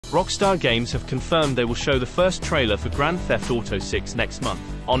Rockstar Games have confirmed they will show the first trailer for Grand Theft Auto 6 next month.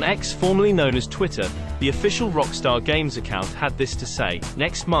 On X, formerly known as Twitter, the official Rockstar Games account had this to say: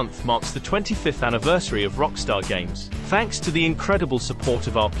 "Next month marks the 25th anniversary of Rockstar Games. Thanks to the incredible support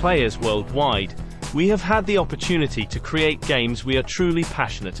of our players worldwide, we have had the opportunity to create games we are truly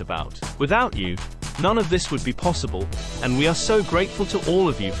passionate about. Without you, none of this would be possible, and we are so grateful to all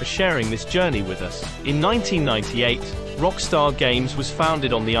of you for sharing this journey with us." In 1998, Rockstar Games was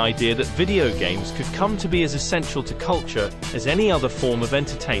founded on the idea that video games could come to be as essential to culture as any other form of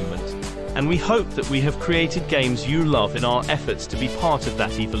entertainment, and we hope that we have created games you love in our efforts to be part of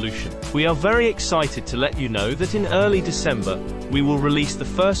that evolution. We are very excited to let you know that in early December, we will release the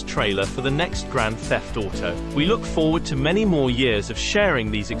first trailer for the next Grand Theft Auto. We look forward to many more years of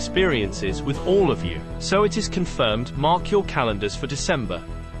sharing these experiences with all of you. So it is confirmed, mark your calendars for December.